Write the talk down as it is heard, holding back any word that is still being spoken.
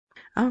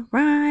All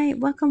right,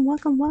 welcome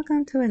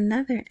to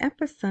another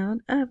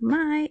episode of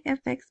my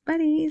FX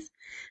Buddies,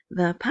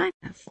 the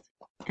podcast.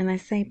 And I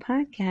say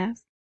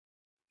podcast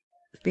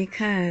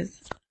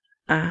because,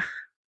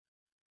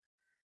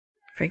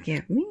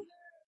 forgive me,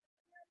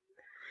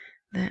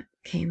 that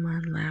came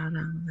on loud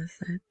all of a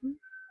sudden.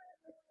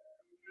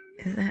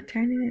 Is that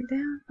turning it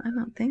down? I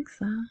don't think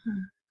so.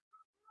 Huh?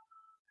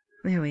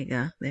 There we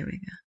go.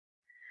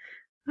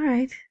 All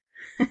right.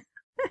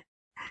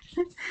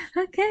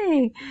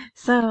 Okay.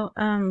 So,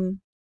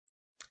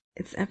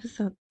 it's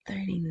episode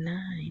 39,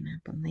 I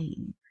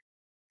believe.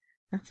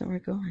 That's what we're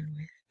going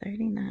with.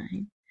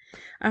 39.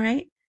 All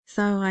right.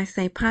 So I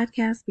say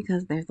podcast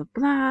because there's a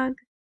blog,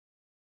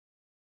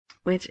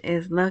 which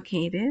is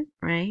located,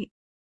 right?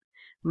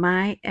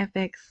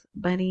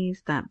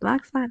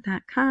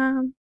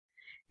 myfxbuddies.blogspot.com.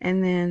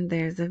 And then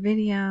there's a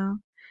video,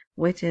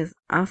 which is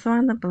also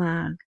on the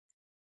blog.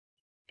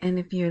 And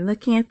if you're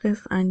looking at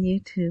this on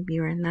YouTube,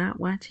 you are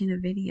not watching a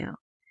video.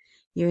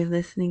 You're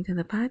listening to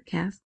the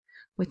podcast,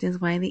 which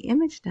is why the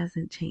image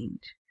doesn't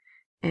change.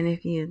 And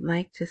if you'd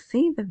like to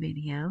see the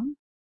video,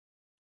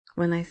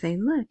 when I say,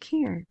 look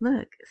here,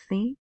 look,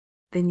 see,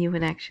 then you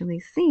would actually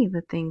see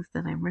the things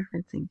that I'm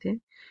referencing to.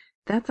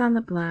 That's on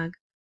the blog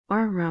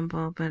or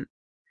Rumble, but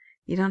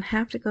you don't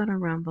have to go to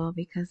Rumble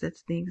because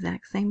it's the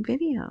exact same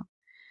video.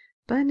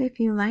 But if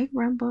you like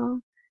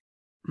Rumble,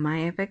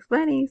 my FX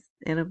Buddies,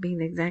 it'll be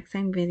the exact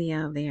same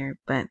video there,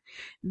 but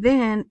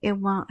then it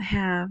won't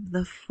have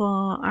the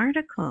full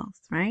articles,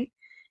 right?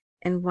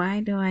 And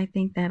why do I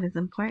think that is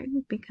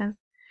important? Because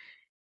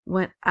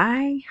what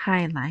I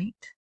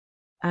highlight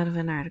out of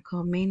an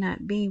article may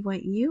not be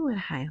what you would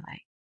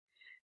highlight.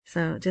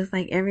 So just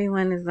like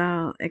everyone is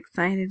all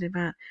excited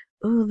about,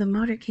 ooh, the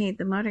motorcade,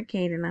 and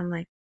I'm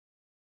like,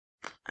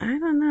 I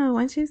don't know.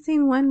 Once you've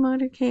seen one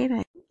motorcade,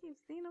 I think you've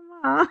seen them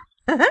all.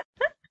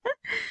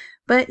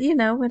 But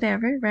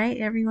whatever, right?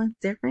 Everyone's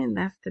different.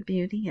 That's the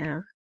beauty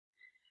of,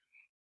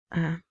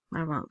 I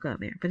won't go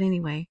there. But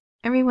anyway,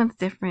 everyone's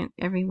different.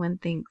 Everyone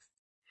thinks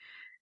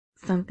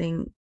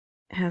something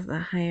has a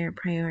higher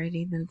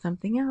priority than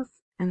something else,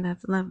 and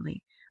that's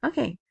lovely.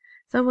 Okay,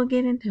 so we'll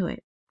get into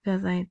it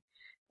because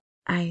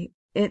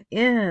it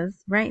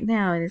is right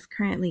now. It is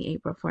currently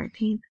April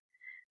 14th,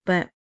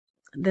 but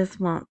this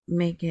won't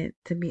make it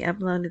to be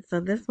uploaded. So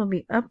this will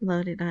be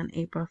uploaded on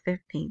April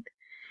 15th.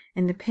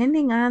 And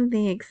depending on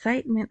the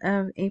excitement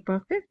of April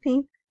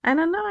 15th, I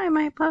don't know, I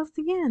might post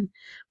again.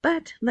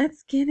 But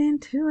let's get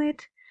into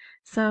it.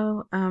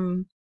 So,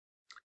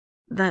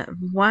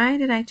 why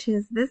did I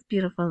choose this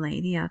beautiful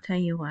lady? I'll tell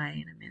you why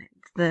in a minute.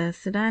 The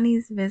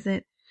Sudanese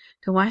visit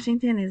to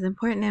Washington is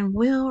important and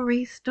will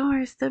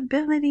restore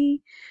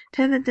stability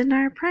to the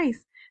dinar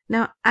price.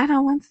 Now, I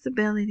don't want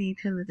stability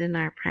to the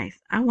dinar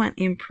price. I want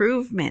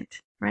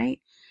improvement,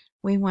 right?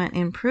 We want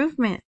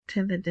improvement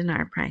to the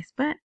dinar price,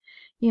 but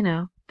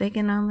they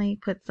can only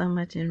put so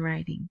much in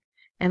writing.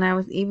 And I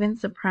was even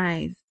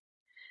surprised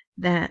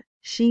that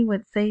she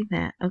would say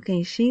that.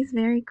 Okay, she's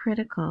very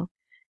critical.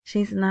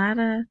 She's not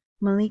a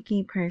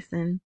Maliki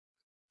person.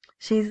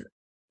 She's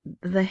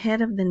the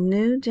head of the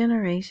new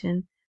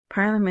generation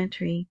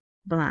parliamentary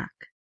bloc.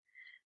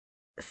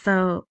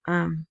 So,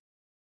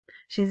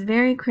 she's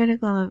very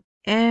critical of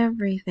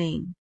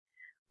everything,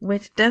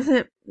 which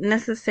doesn't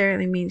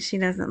necessarily mean she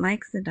doesn't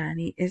like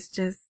Sudani. It's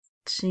just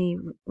she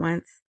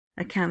wants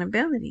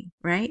accountability,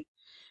 right?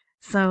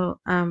 So,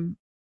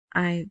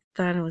 I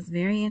thought it was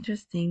very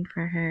interesting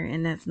for her,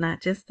 and that's not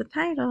just the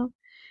title.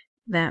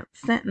 That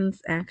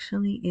sentence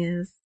actually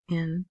is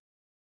in,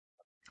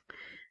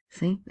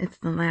 see, it's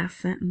the last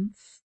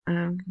sentence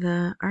of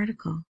the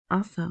article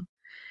also.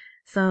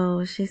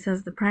 So she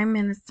says the prime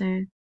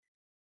minister,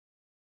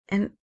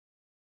 and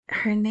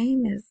her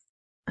name is,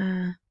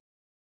 I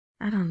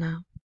don't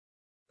know.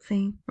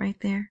 See, right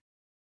there.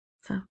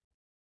 So,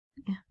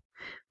 yeah,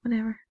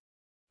 whatever.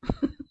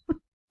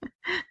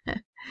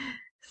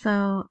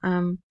 So,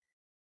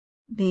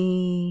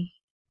 the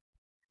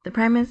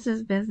Prime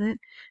Minister's visit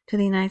to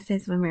the United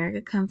States of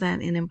America comes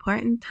at an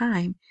important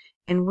time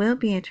and will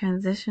be a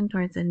transition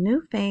towards a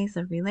new phase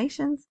of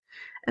relations,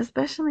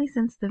 especially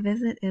since the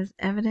visit is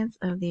evidence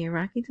of the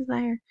Iraqi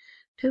desire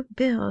to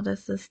build a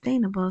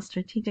sustainable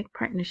strategic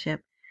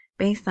partnership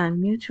based on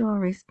mutual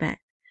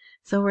respect.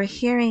 So we're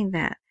hearing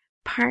that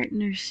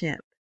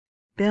partnership,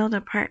 build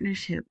a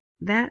partnership.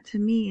 That to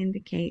me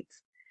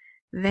indicates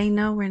they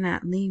know we're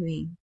not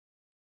leaving,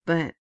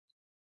 but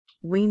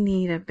we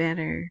need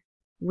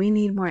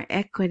more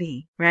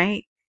equity,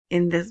 right?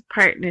 In this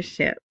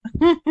partnership.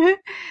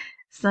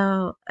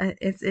 So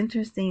it's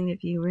interesting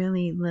if you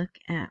really look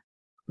at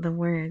the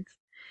words.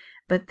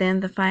 But then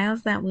the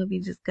files that will be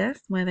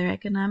discussed, whether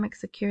economic,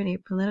 security,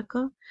 or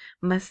political,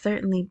 must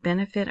certainly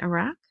benefit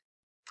Iraq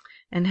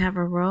and have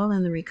a role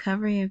in the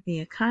recovery of the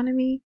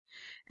economy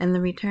and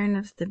the return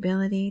of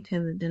stability to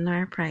the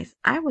dinar price.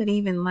 I would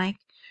even like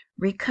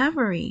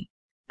recovery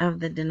of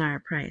the dinar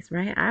price,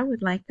 right? I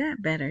would like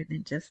that better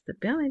than just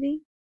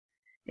stability.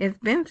 It's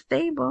been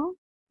stable,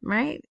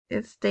 right?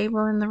 It's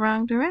stable in the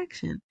wrong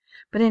direction.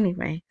 But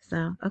anyway,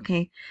 so,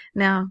 okay.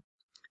 Now,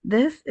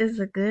 This is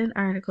a good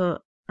article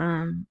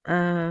of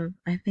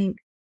I think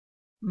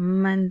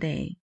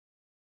Monday,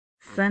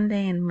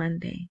 Sunday and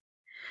Monday.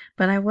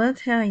 But I will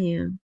tell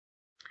you,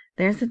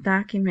 there's a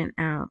document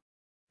out.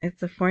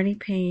 It's a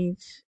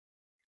 40-page,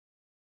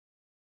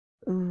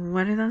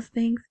 what are those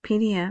things?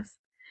 PDFs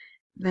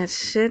that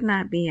should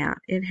not be out.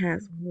 It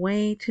has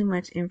way too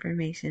much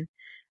information.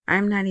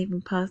 I'm not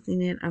even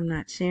posting it. I'm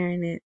not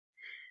sharing it.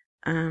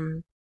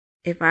 Um,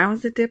 if I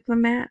was a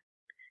diplomat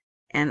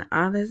and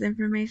all this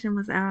information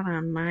was out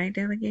on my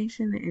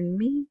delegation and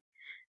me,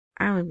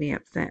 I would be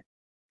upset.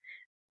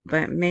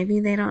 But maybe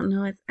they don't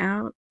know it's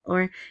out,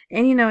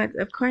 and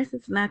of course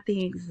it's not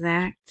the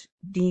exact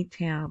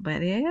detail,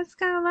 but it's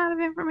got a lot of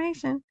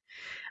information.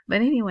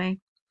 But anyway,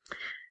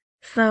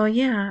 so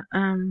yeah,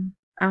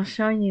 I'll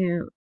show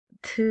you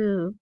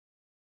two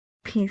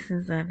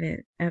pieces of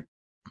it at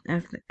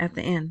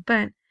the end.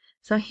 But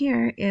so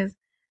here is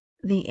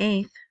the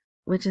 8th,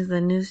 which is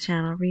the news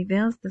channel,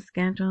 reveals the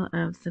schedule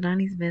of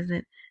Sudanese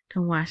visit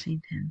to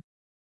Washington.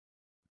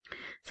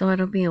 So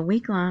it'll be a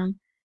week long.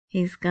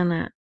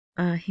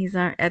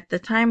 At the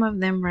time of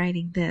them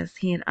writing this,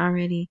 he had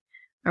already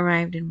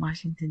arrived in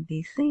Washington,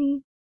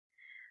 D.C.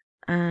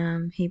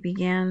 He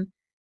began,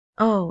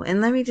 oh,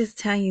 and let me just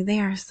tell you, they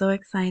are so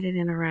excited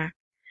in Iraq.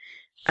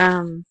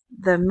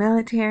 The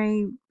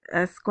military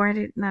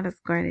not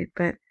escorted,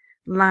 but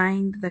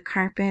lined the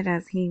carpet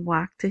as he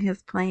walked to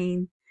his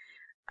plane.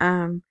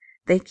 Um,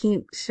 they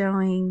keep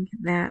showing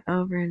that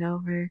over and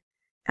over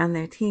on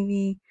their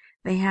TV.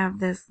 They have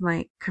this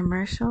like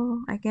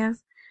commercial, I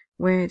guess,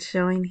 where it's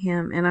showing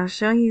him, and I'll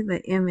show you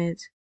the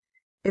image.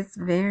 It's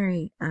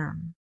very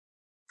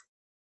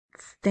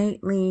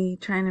stately,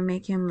 trying to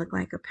make him look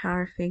like a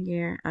power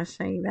figure. I'll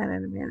show you that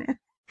in a minute.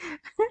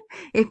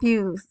 If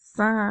you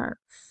saw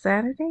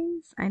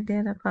Saturdays, I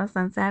did a post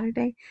on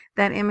Saturday.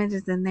 That image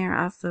is in there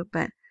also,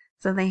 but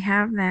so they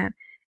have that,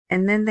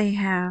 and then they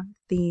have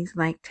these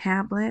like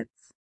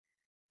tablets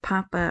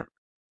pop up,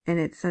 and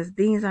it says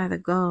these are the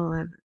goal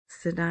of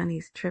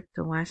Sudanese trip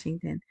to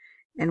Washington,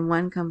 and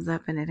one comes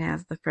up and it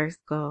has the first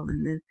goal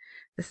and then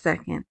the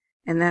second,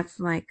 and that's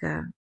like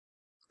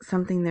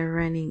something they're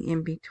running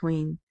in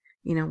between,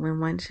 when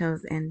one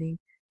show's ending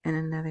and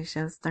another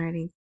show's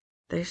starting.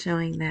 They're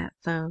showing that,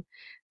 so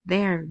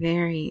they are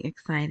very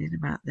excited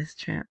about this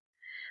trip.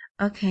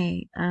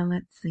 Okay,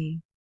 let's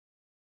see.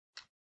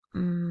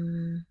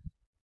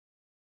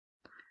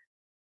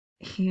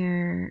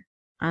 Here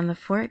on the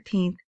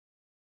 14th,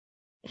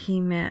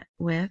 he met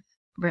with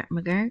Brett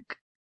McGurk,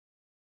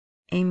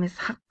 Amos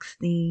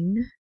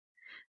Hochstein,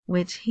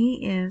 which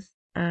he is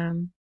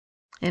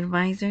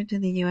advisor to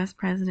the U.S.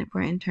 President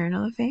for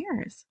Internal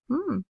Affairs.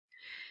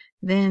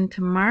 Then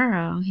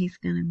tomorrow he's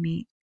going to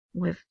meet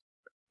with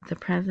the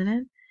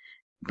President,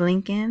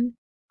 Blinken,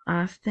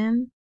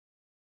 Austin,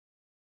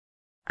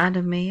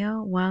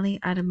 Wally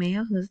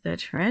Adameo, who's the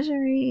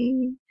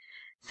Treasury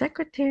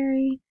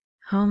Secretary,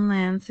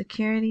 Homeland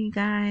Security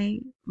guy,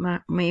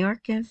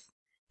 Mayorkas,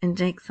 and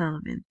Jake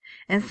Sullivan.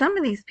 And some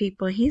of these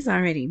people he's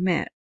already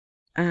met.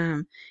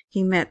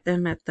 He met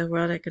them at the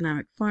World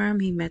Economic Forum.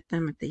 He met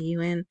them at the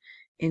UN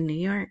in New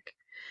York.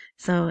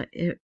 So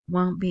it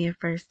won't be a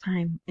first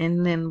time.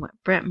 And then what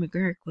Brett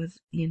McGurk was,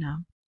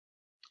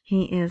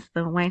 he is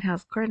the White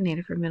House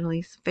coordinator for Middle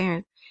East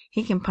affairs.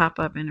 He can pop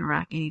up in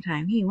Iraq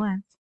anytime he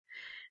wants.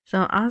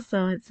 So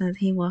also it says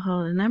he will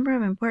hold a number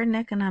of important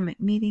economic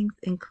meetings,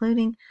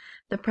 including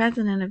the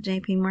president of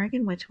JP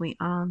Morgan, which we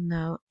all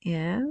know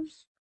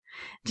is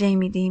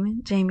Jamie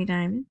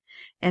Dimon,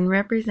 and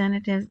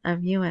representatives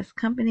of U.S.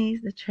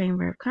 companies, the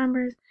Chamber of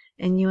Commerce,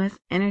 and U.S.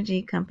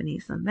 energy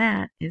companies. So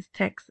that is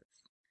Texas.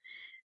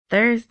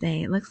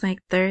 Thursday, it looks like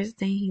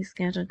Thursday he's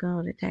scheduled to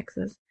go to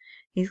Texas.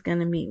 He's going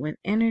to meet with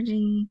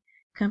energy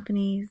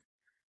companies,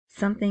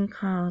 something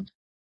called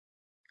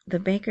the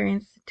Baker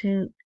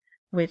Institute,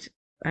 which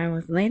I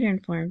was later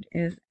informed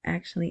is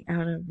actually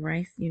out of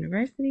Rice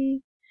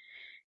University,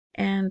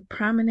 and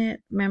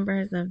prominent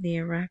members of the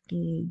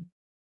Iraqi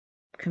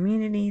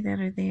community that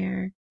are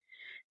there.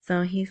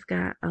 So he's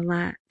got a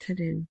lot to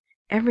do.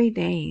 Every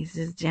day is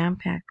just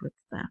jam-packed with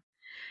stuff.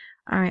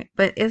 All right,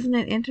 but isn't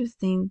it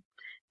interesting?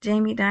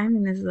 Jamie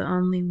Dimon is the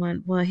only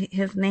one. Well,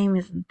 his name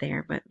isn't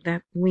there, but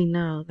that we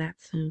know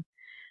that's who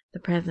the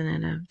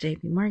president of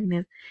JP Morgan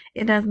is.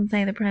 It doesn't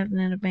say the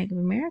president of Bank of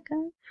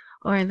America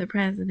or the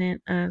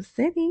president of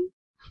Citi,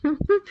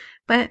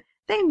 but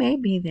they may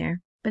be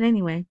there. But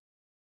anyway,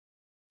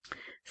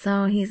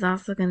 so he's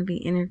also going to be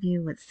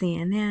interviewed with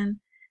CNN.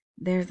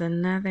 There's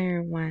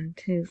another one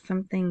too,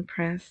 something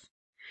press.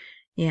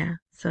 Yeah,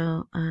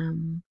 so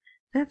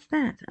that's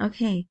that.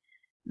 Okay,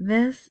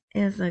 this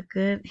is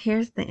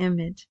here's the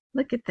image.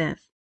 Look at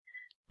this.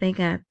 They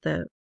got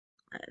to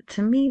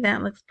me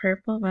that looks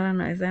purple, but I don't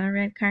know, is that a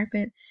red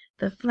carpet?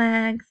 The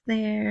flags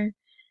there,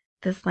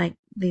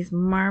 these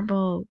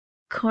marble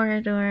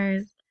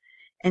corridors,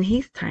 and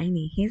he's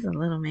tiny. He's a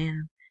little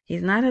man.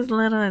 He's not as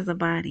little as a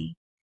body,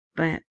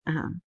 but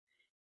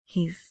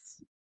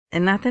he's,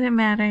 and not that it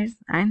matters.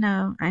 I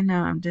know,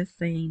 I'm just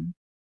saying.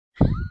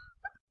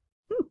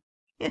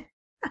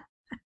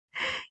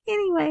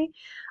 Anyway,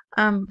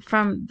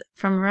 from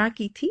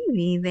Iraqi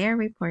TV, they're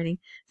reporting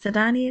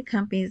Sudanese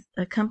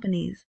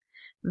accompanies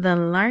the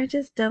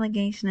largest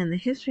delegation in the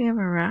history of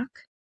Iraq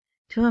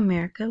to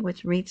America,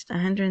 which reached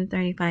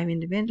 135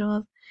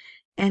 individuals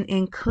and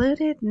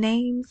included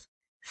names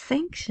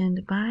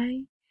sanctioned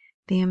by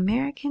the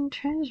American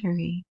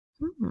Treasury.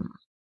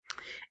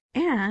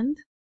 And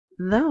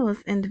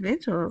those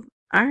individuals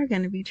are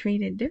going to be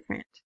treated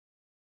different.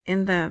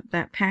 In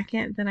that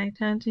packet that I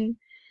told you,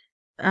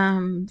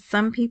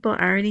 some people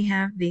already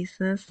have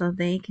visas, so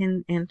they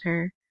can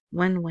enter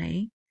one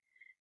way.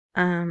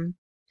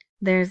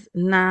 There's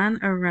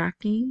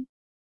non-Iraqi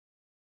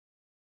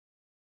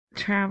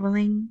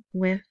traveling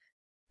with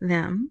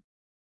them.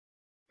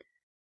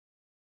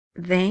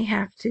 They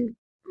have to,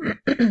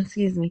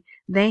 excuse me,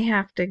 they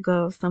have to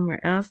go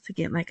somewhere else to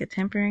get like a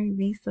temporary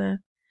visa.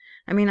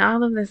 I mean,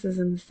 all of this is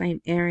in the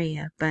same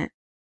area, but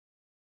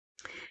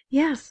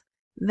yes,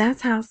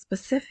 that's how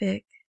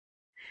specific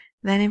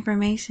that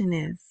information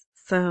is.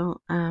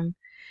 So,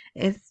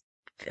 it's,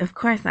 of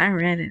course, I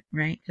read it,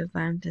 right? Because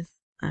I'm just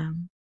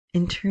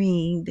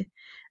intrigued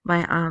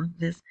by all of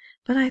this.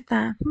 But I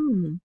thought,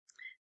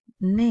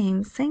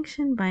 names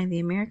sanctioned by the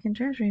American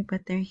Treasury,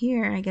 but they're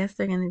here. I guess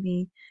they're going to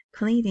be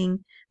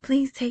pleading,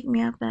 please take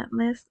me off that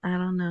list. I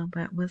don't know,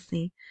 but we'll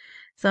see.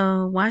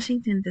 So,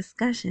 Washington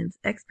discussions,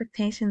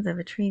 expectations of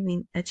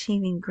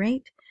achieving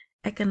great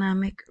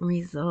economic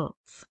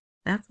results.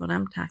 That's what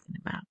I'm talking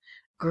about.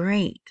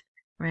 Great,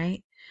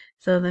 right?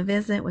 So the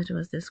visit, which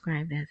was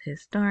described as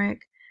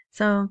historic.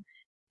 So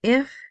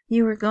if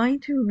you were going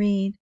to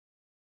read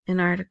an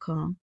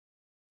article,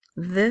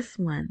 this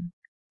one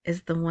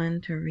is the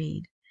one to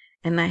read.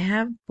 And I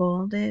have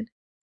bolded,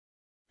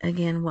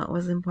 again, what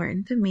was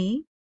important to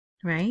me,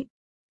 right?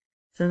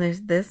 So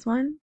there's this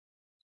one,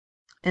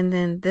 and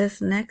then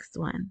this next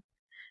one.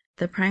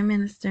 The Prime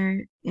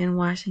Minister in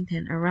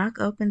Washington, Iraq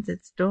opens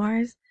its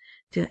doors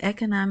to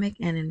economic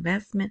and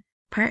investment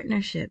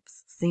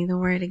partnerships. See the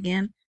word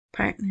again?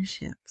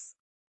 Partnerships.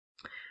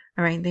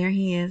 All right, there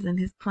he is in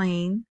his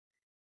plane,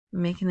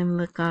 making him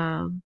look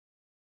all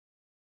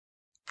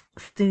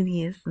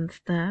studious and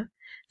stuff.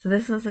 So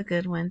this was a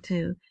good one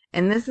too.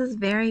 And this is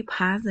very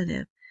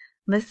positive.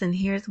 Listen,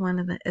 here's one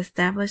of the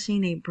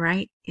establishing a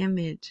bright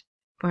image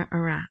for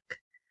Iraq.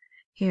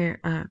 Here,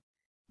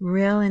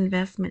 real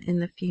investment in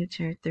the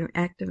future through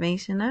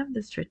activation of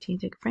the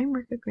Strategic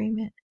Framework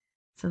Agreement.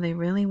 So they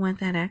really want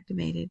that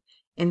activated,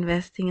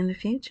 investing in the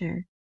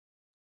future.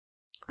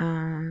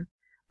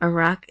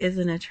 Iraq is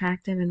an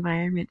attractive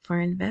environment for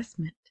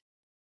investment.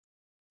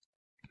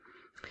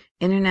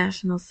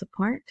 International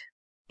support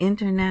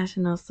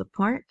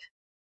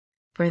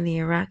for the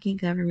Iraqi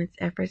government's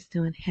efforts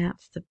to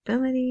enhance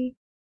stability.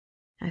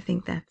 I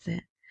think that's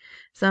it.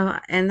 So,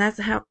 and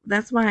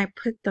that's why I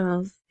put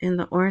those in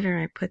the order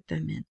I put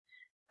them in.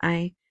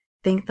 I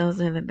think those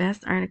are the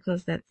best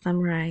articles that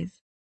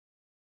summarize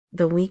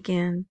the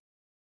weekend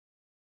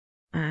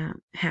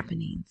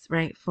happenings,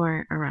 right,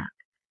 for Iraq.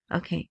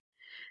 Okay,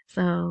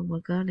 so we'll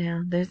go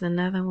down. There's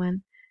another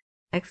one.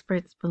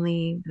 Experts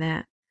believe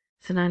that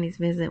Sudanese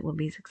visit will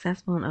be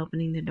successful in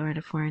opening the door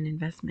to foreign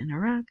investment in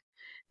Iraq.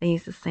 They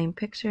use the same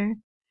picture,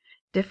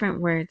 different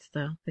words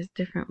though. There's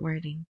different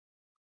wording.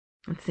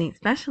 Let's see,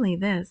 especially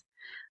this.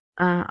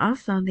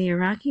 Also, the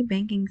Iraqi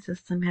banking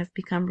system has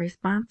become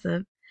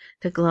responsive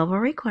to global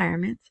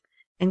requirements,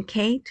 and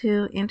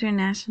K2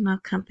 International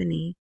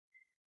Company.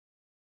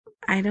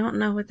 I don't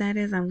know what that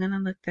is. I'm going to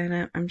look that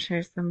up. I'm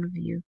sure some of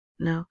you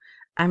know.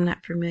 I'm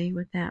not familiar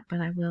with that,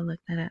 but I will look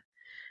that up.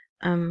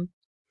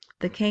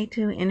 The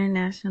K2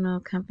 International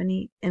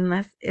Company,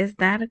 is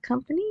that a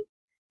company?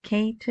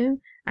 K2?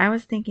 I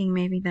was thinking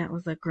maybe that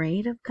was a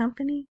grade of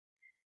company.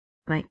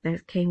 Like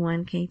there's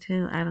K1,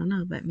 K2, I don't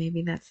know, but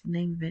maybe that's the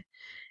name of it.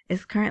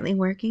 Is currently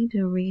working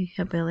to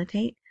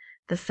rehabilitate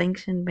the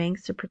sanctioned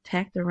banks to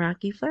protect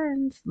Iraqi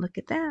funds. Look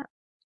at that.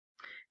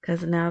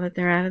 Because now that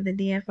they're out of the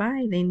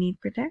DFI, they need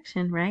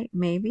protection, right?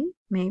 Maybe.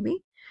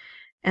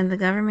 And the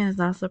government is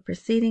also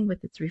proceeding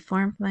with its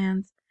reform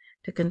plans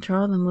to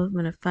control the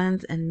movement of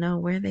funds and know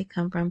where they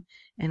come from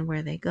and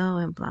where they go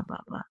and blah,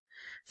 blah, blah.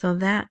 So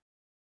that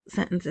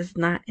sentence is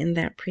not in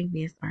that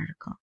previous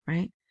article,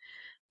 right?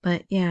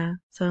 But yeah,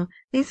 so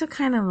these are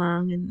kind of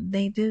long and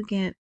they do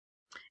get,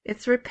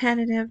 it's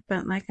repetitive,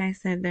 but like I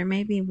said, there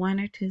may be one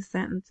or two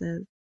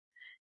sentences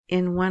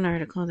in one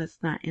article that's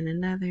not in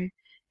another.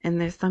 And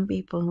there's some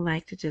people who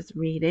like to just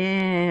read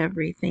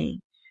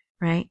everything,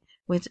 right?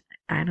 Which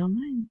I don't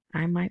mind.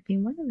 I might be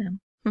one of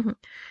them.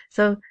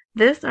 So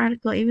this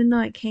article, even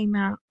though it came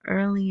out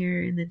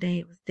earlier in the day,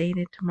 it was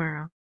dated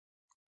tomorrow.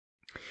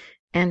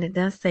 And it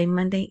does say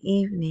Monday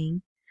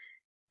evening,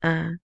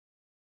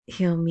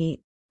 he'll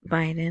meet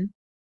Biden.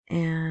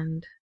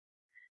 And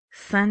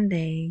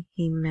Sunday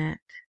he met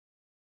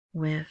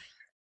with,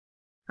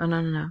 oh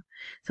no.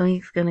 So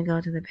he's going to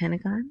go to the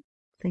Pentagon.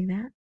 See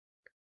that?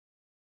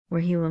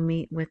 Where he will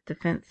meet with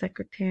Defense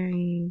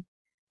Secretary,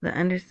 the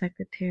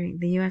Undersecretary,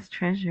 the U.S.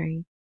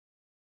 Treasury.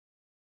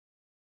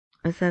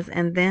 It says,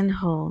 and then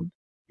hold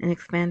an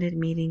expanded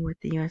meeting with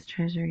the U.S.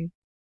 Treasury.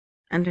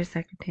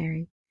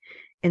 undersecretary,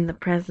 in the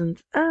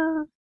presence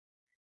of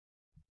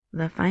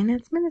the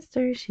finance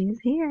minister. She's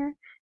here.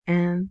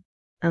 And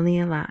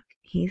Aliyah Locke,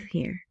 he's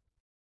here.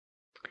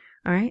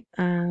 All right.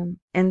 And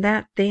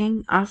that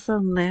thing also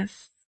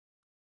lists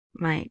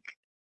like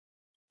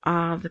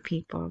all the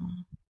people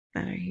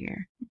that are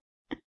here.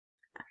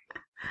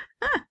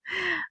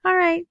 All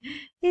right.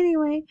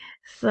 Anyway,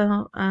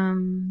 so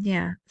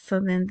yeah. So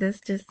then this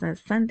just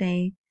says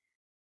Sunday,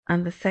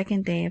 on the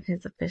second day of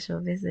his official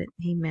visit,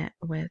 he met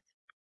with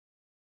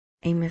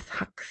a Miss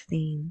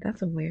Huckstein.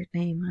 That's a weird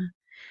name, huh?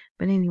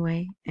 But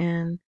anyway,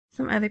 and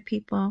some other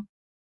people,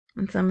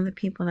 and some of the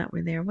people that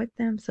were there with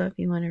them. So if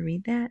you want to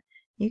read that,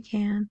 you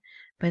can.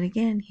 But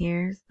again,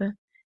 here's the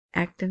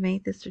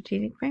activate the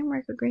strategic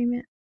framework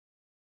agreement.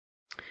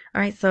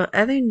 All right, so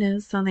other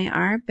news. So they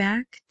are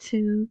back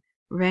to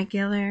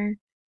regular.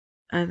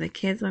 The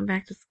kids went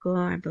back to school,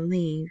 I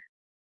believe.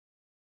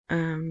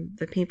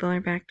 The people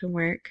are back to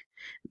work.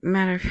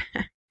 Matter of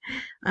fact,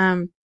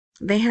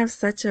 they have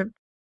such a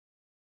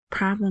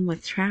problem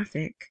with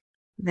traffic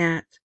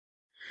that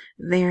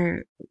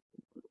they're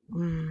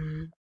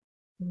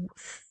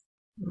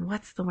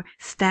what's the word?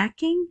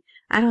 Stacking?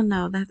 I don't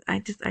know. That I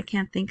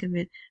can't think of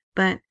it.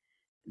 But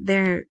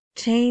they're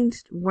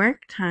changed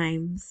work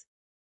times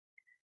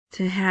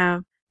to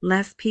have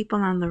less people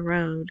on the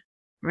road,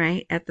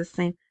 right? At the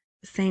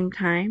same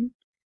time.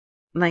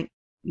 Like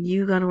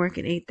you go to work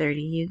at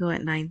 8:30, you go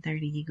at 9:30,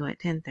 you go at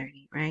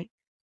 10:30, right?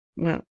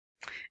 Well,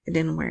 it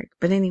didn't work.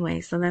 But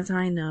anyway, so that's how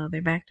I know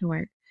they're back to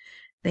work.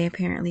 They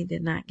apparently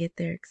did not get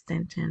their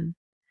extension.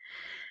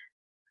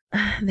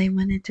 They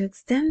wanted to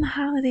extend the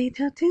holiday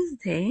till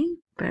Tuesday,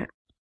 but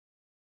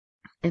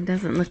it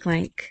doesn't look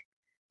like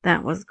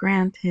that was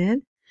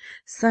granted.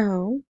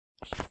 So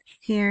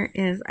here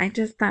is, I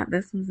just thought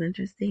this was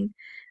interesting.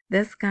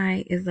 This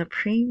guy is a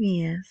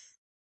previous,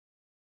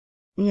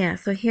 yeah,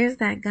 so here's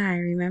that guy,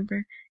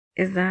 remember?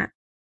 Is that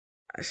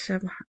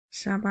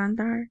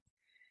Shabandar?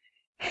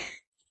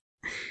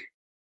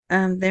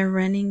 They're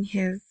running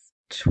his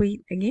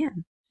tweet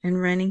again and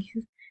running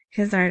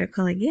his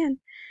article again,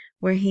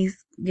 where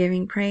he's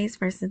giving praise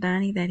for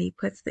Sudani that he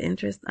puts the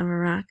interests of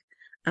Iraq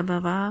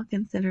above all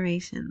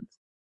considerations.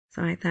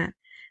 So I thought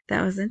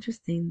that was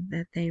interesting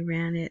that they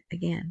ran it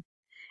again.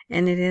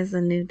 And it is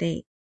a new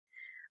date.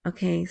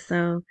 Okay,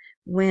 so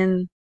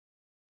when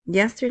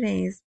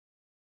yesterday's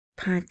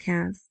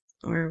podcast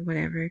or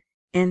whatever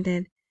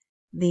ended,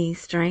 the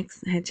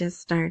strikes had just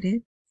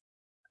started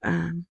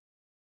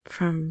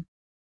from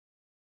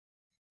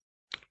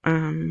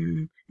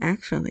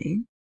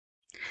actually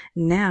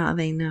now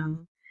they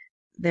know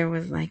there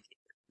was like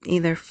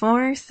either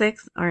 4,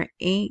 6, or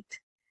 8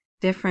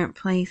 different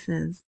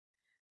places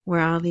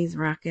where all these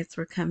rockets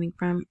were coming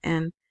from,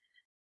 and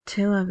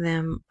 2 of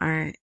them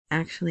are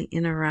actually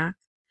in Iraq.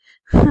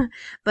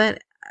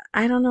 But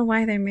I don't know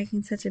why they're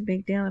making such a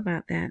big deal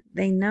about that.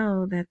 They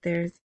know that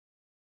there's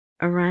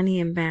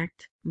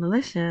Iranian-backed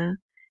militia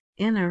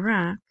in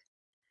Iraq.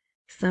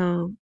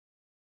 So,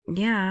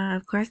 yeah,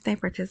 of course they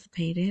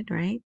participated,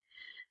 right?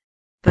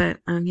 But,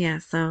 yeah,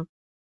 so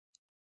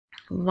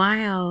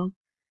while,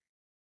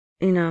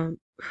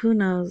 who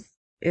knows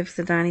if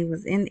Sadani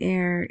was in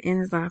air, in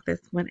his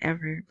office,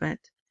 whatever, but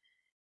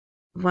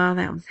while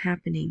that was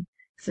happening,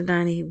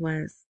 Sadani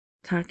was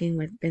talking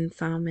with bin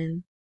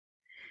Salman.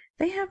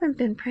 They haven't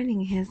been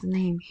printing his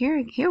name.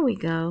 Here we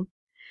go.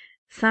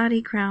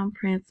 Saudi Crown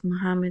Prince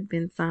Mohammed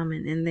bin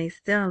Salman, and they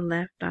still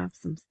left off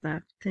some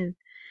stuff too.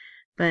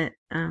 But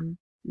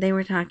they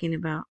were talking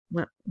about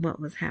what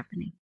was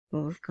happening,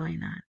 what was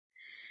going on,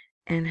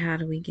 and how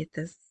do we get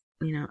this,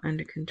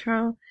 under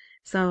control.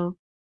 So,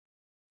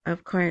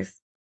 of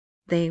course,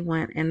 they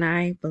want, and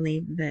I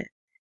believe that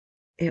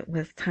it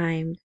was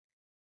timed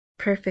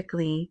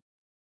perfectly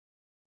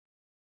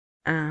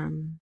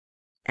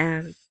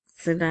as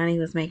Sudani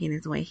was making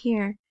his way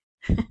here.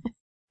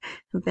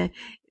 That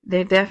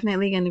they're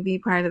definitely going to be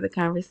part of the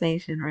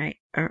conversation, right?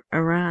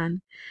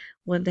 Iran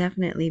will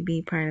definitely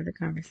be part of the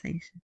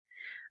conversation.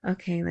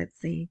 Okay, let's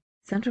see.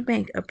 Central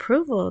bank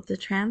approval to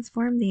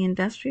transform the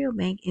industrial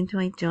bank into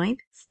a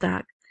joint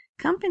stock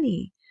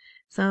company.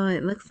 So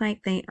it looks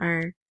like they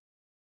are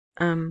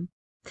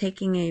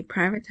taking a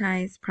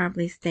privatized,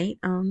 probably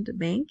state-owned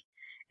bank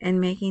and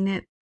making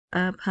it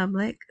a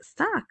public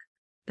stock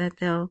that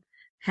they'll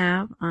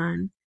have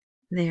on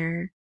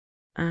their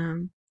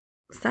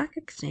stock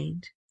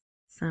exchange.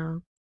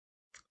 So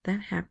that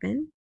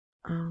happened.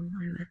 I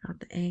left out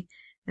the A.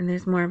 And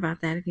there's more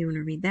about that if you want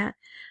to read that.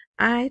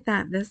 I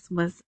thought this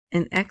was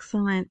an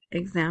excellent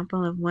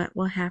example of what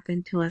will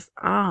happen to us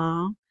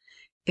all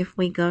if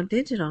we go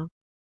digital.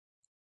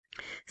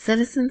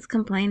 Citizens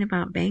complain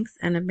about banks,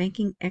 and a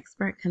banking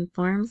expert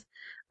confirms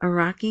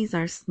Iraqis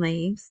are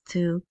slaves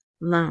to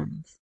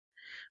loans.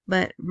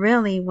 But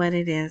really what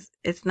it is,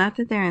 it's not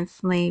that they're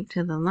enslaved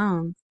to the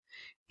loans.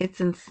 It's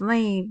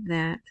enslaved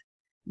that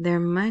their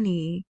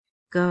money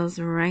goes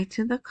right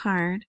to the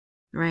card,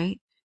 right?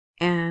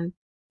 And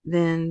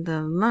then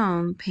the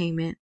loan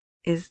payment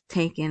is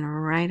taken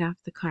right off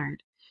the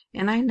card.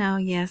 And I know,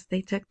 yes,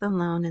 they took the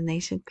loan and they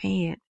should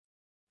pay it.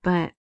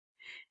 But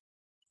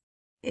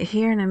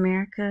here in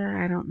America,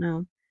 I don't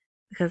know,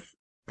 because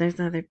there's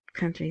other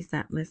countries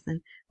that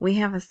listen. We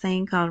have a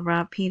saying called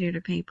rob Peter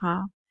to pay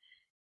Paul.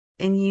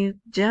 And you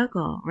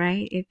juggle,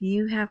 right? If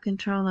you have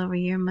control over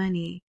your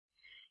money,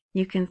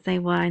 you can say,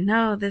 well, I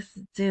know this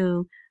is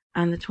due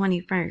on the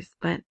 21st,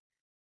 but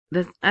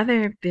this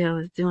other bill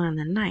is due on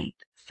the 9th.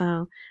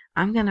 So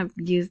I'm going to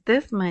use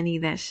this money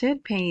that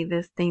should pay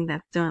this thing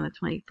that's due on the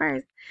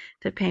 21st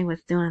to pay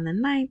what's due on the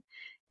 9th.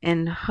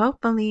 And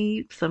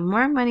hopefully some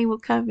more money will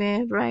come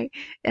in, right?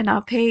 And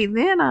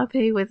then I'll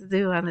pay what's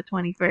due on the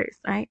 21st,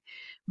 right?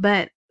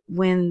 But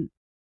when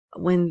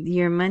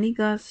your money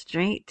goes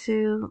straight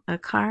to a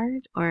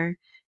card or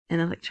an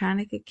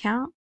electronic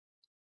account,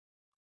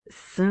 as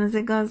soon as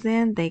it goes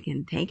in, they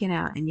can take it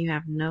out and you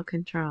have no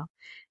control.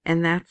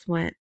 And that's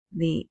what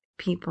the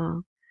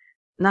people,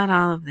 not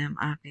all of them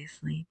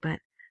obviously, but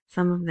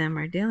some of them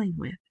are dealing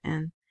with.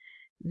 And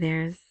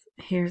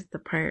here's the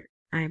part,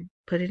 I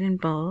put it in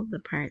bold, the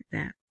part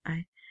that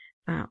I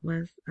thought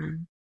was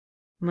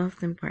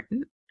most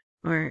important,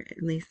 or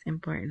at least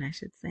important, I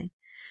should say.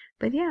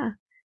 But yeah,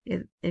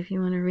 if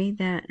you want to read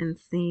that and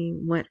see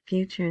what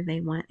future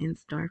they want in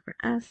store for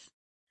us,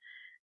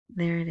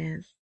 there it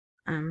is.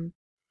 And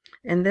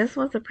this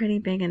was a pretty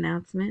big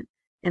announcement.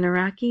 An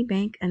Iraqi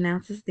bank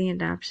announces the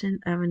adoption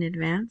of an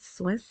advanced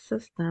Swiss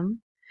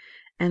system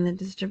and the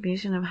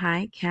distribution of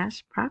high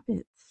cash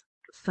profits.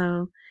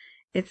 So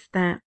it's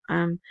that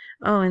and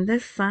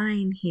this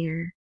sign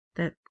here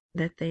that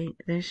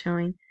they're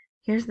showing,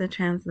 here's the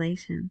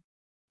translation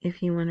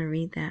if you want to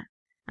read that.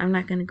 I'm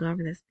not going to go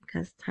over this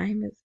because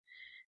time is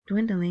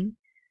dwindling,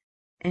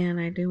 and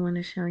I do want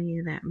to show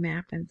you that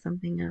map and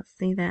something else.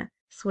 See that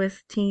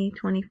Swiss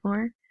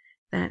T24?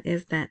 That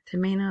is that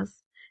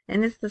tomatoes.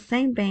 And it's the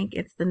same bank.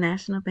 It's the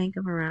National Bank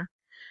of Iraq.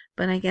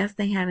 But I guess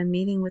they had a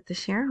meeting with the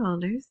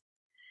shareholders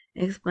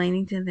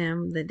explaining to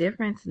them the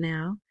difference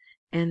now,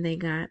 and they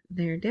got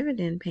their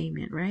dividend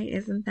payment, right?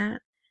 Isn't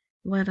that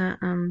what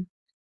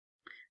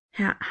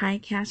high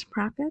cash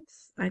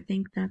profits? I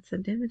think that's a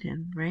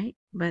dividend, right?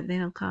 But they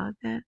don't call it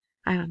that.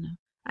 I don't know.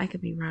 I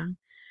could be wrong.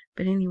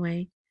 But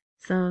anyway,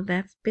 so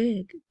that's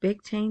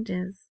big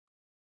changes.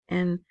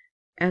 And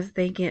as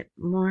they get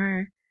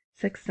more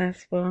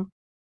successful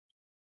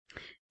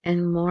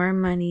and more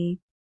money,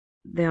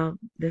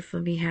 this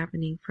will be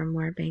happening for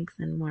more banks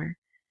and more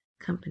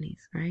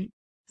companies, right?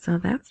 So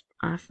that's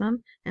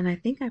awesome. And I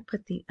think I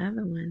put the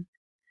other one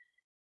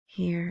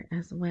here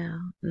as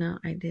well. No,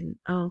 I didn't.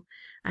 Oh,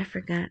 I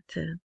forgot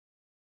to.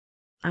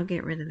 I'll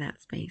get rid of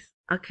that space.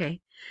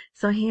 Okay.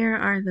 So here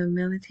are the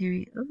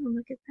military. Oh,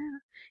 look at that.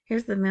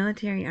 Here's the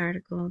military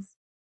articles.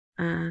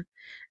 Uh,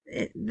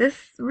 this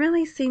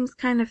really seems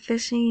kind of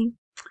fishy.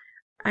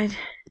 I,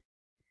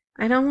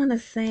 I don't want to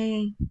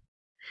say,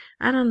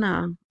 I don't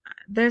know.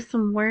 There's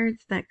some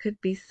words that could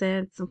be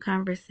said, some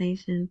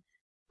conversation,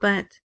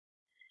 but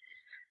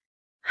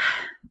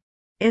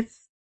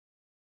it's,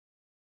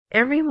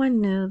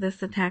 everyone knew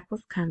this attack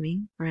was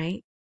coming,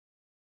 right?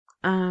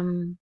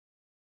 Um,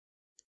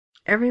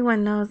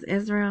 Everyone knows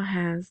Israel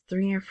has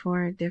 3 or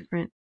 4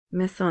 different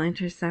missile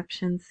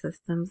interception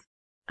systems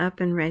up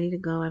and ready to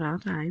go at all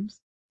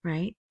times,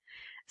 right?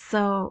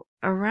 So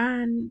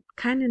Iran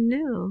kind of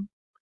knew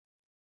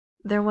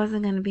there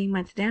wasn't going to be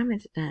much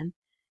damage done.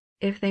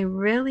 If they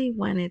really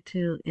wanted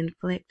to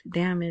inflict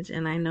damage,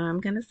 and I know I'm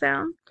going to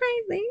sound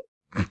crazy,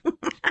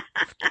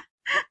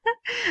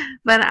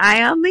 but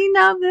I only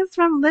know this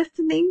from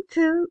listening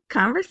to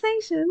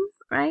conversations,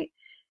 right?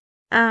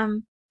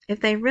 Um, if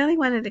they really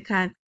wanted to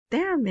cause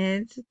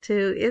damage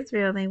to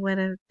Israel, they would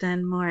have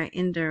done more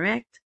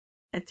indirect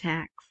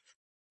attacks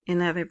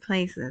in other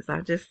places.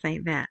 I'll just say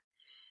that.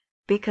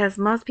 Because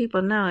most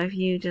people know if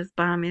you just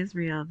bomb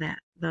Israel that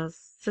those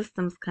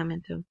systems come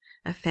into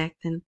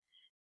effect and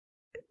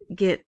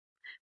get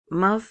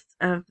most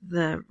of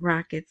the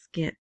rockets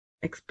get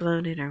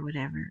exploded or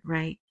whatever,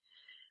 right?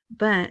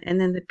 And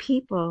then the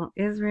people,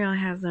 Israel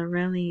has a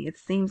really, it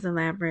seems,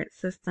 elaborate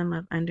system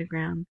of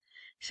underground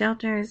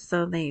shelters.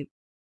 So they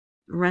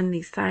run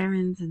these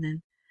sirens and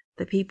then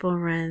the people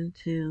run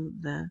to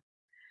the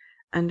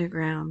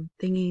underground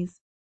thingies.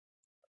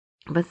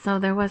 But so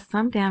there was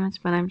some damage,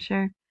 but I'm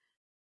sure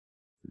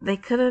they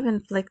could have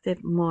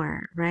inflicted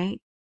more,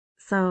 right?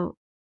 So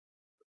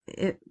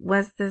it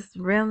was this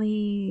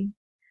really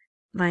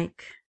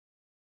like,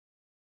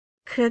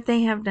 could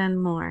they have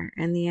done more?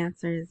 And the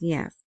answer is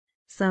yes.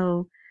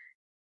 So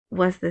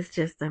was this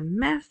just a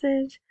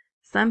message?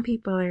 Some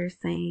people are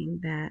saying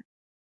that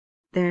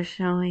they're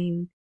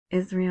showing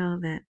Israel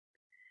that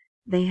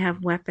they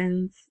have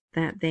weapons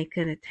that they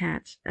could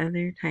attach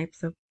other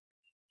types of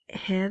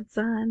heads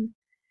on.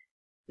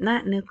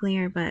 Not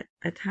nuclear, but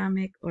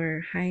atomic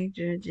or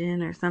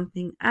hydrogen or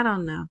something. I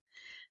don't know.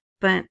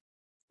 But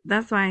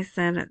that's why I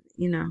said,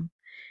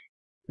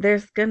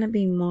 there's going to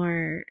be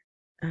more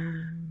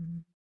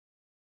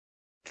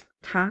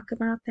talk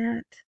about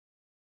that.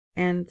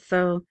 And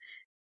so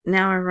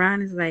now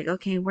Iran is like,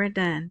 okay, we're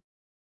done.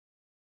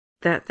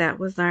 That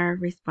was our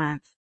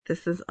response.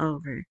 This is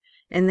over.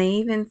 And they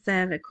even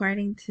said,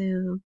 according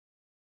to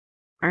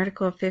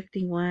Article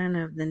 51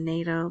 of the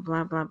NATO,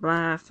 blah, blah,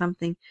 blah,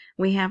 something,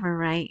 we have a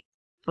right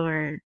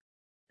for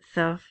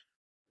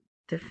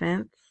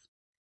self-defense.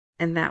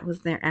 And that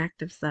was their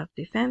act of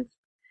self-defense.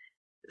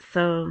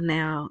 So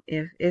now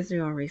if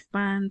Israel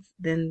responds,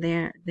 then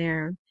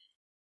they're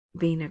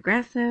being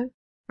aggressive,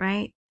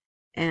 right?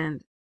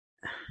 And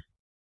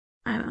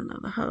I don't know,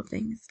 the whole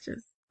thing is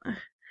just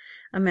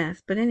a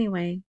mess. But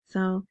anyway,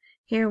 so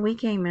here we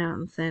came out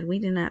and said we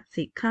do not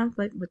seek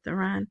conflict with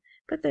Iran,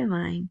 but they're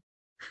lying.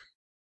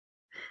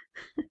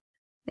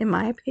 In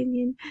my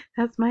opinion,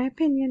 that's my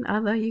opinion.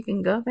 Although you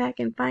can go back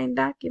and find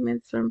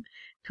documents from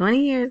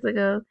 20 years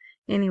ago.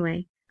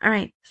 Anyway, all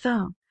right,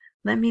 so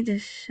let me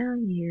just show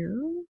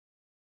you.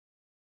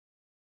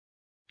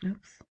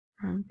 Oops,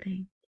 wrong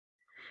thing.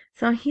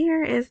 So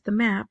here is the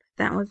map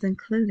that was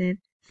included.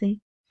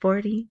 See,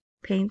 40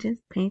 pages,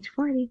 page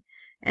 40.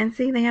 And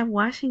see, they have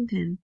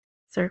Washington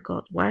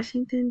circled.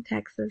 Washington,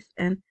 Texas,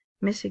 and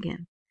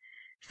Michigan.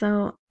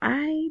 So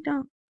I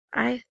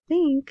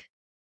think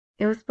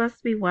it was supposed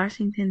to be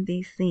Washington,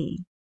 D.C.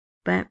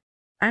 But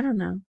I don't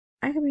know.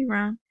 I could be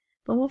wrong,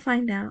 but we'll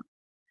find out.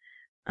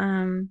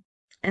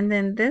 And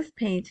then this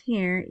page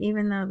here,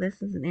 even though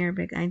this is in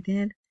Arabic, I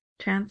did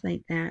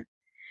translate that.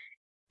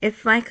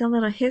 It's like a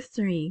little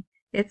history.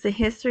 It's a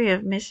history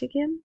of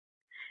Michigan.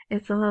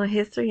 It's a little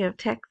history of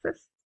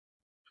Texas.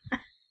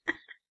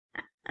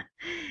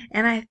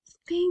 And I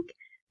think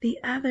the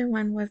other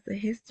one was the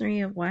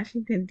history of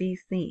Washington,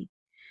 D.C.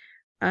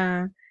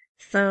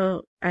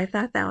 So I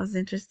thought that was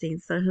interesting.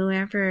 So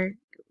whoever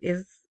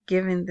is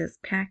given this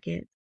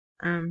packet,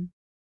 will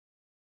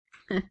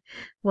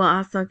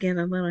also get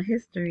a little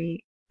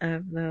history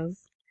of those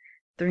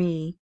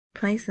 3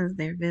 places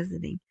they're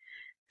visiting.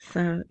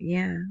 So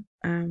yeah,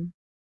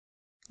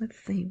 let's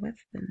see,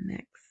 what's the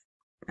next?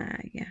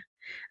 Yeah,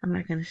 I'm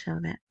not going to show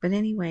that. But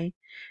anyway,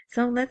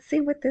 so let's see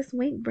what this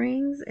week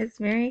brings. It's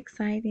very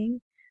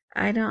exciting.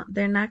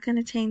 They're not going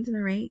to change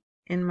the rate,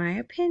 in my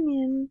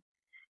opinion.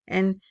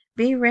 And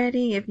be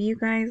ready if you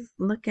guys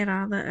look at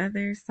all the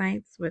other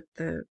sites with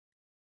the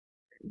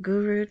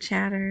guru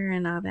chatter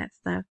and all that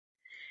stuff.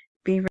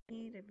 Be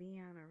ready to be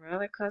on a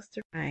roller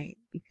coaster ride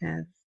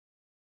because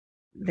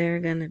they're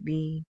going to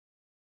be,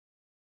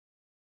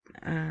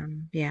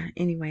 yeah,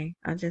 anyway,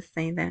 I'll just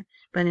say that.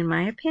 But in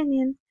my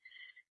opinion,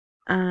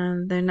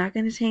 they're not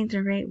going to change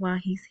the rate while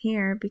he's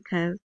here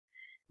because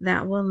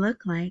that will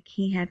look like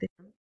he had to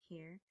come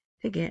here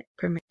to get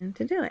permission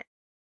to do it,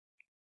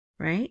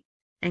 right?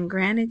 And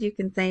granted, you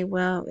can say,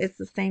 well, it's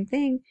the same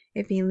thing.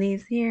 If he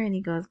leaves here and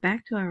he goes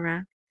back to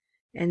Iraq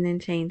and then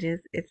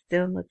changes, it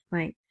still looks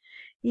like,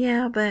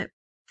 yeah, but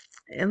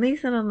at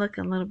least it'll look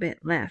a little bit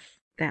less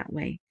that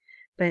way.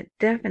 But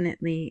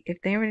definitely, if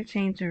they were to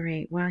change the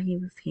rate while he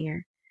was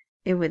here,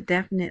 it would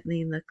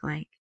definitely look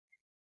like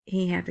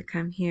he had to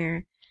come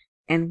here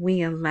and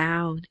we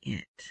allowed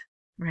it,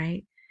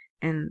 right?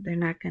 And they're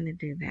not going to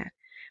do that.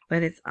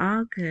 But it's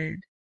all good.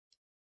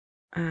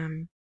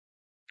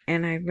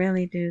 And I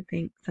really do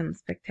think some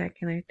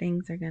spectacular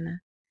things are going to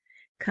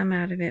come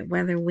out of it,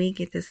 whether we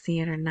get to see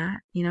it or not.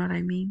 You know what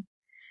I mean?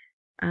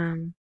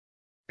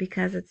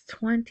 Because it's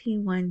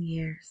 21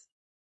 years.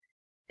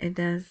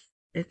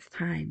 It's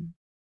time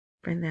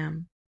for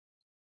them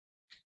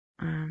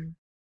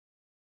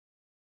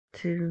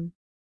to,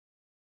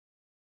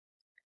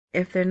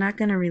 if they're not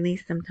going to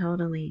release them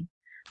totally,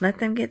 let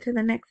them get to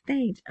the next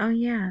stage. Oh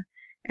yeah,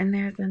 and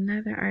there's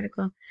another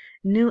article,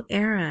 new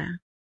era.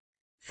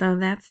 So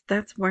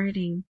that's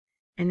wording,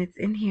 and it's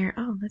in here.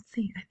 Oh, let's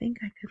see. I think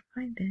I could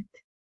find it.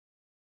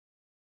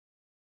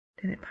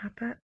 Did it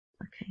pop up?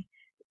 Okay,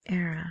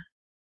 era.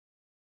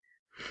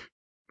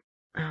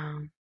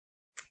 Oh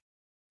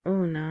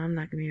no, I'm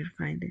not gonna be able to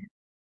find it.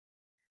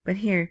 But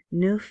here,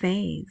 new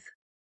phase.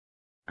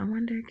 I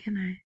wonder,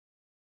 can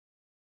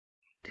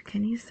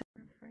you say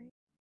the phrase?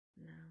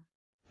 No.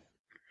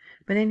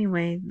 But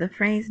anyway, the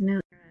phrase new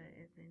era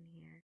is in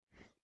here.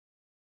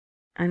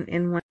 And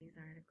in one of these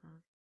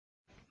articles.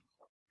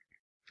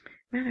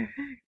 Matter of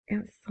fact,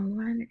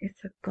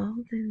 it's a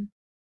golden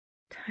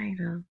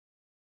title.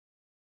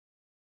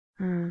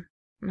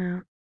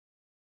 No.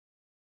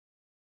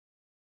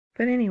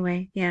 But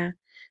anyway, yeah.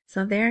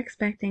 So they're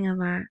expecting a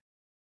lot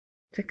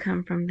to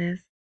come from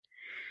this.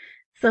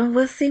 So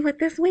we'll see what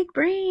this week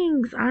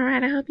brings. All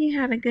right, I hope you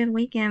had a good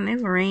weekend.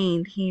 It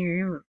rained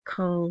here. It was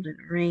cold and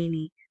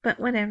rainy, but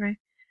whatever.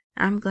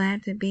 I'm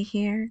glad to be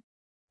here,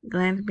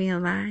 glad to be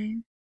alive.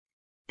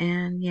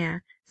 And yeah,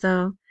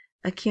 so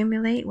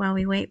accumulate while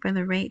we wait for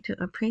the rate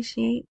to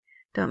appreciate.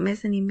 Don't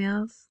miss any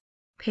meals.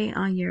 Pay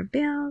all your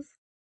bills.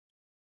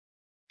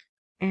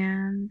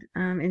 And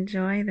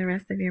enjoy the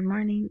rest of your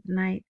morning,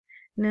 night,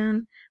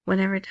 noon,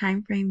 whatever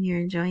time frame you're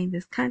enjoying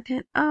this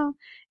content. Oh,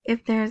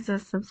 if there's a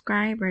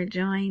subscribe or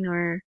join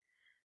or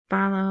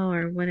follow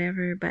or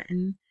whatever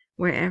button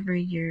wherever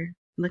you're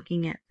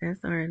looking at this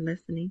or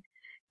listening,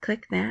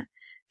 click that.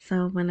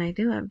 So when I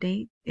do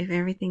update, if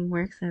everything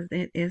works as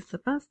it is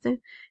supposed to,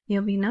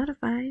 you'll be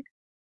notified.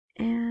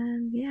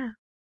 And yeah.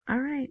 All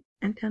right.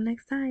 Until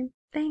next time.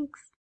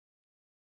 Thanks.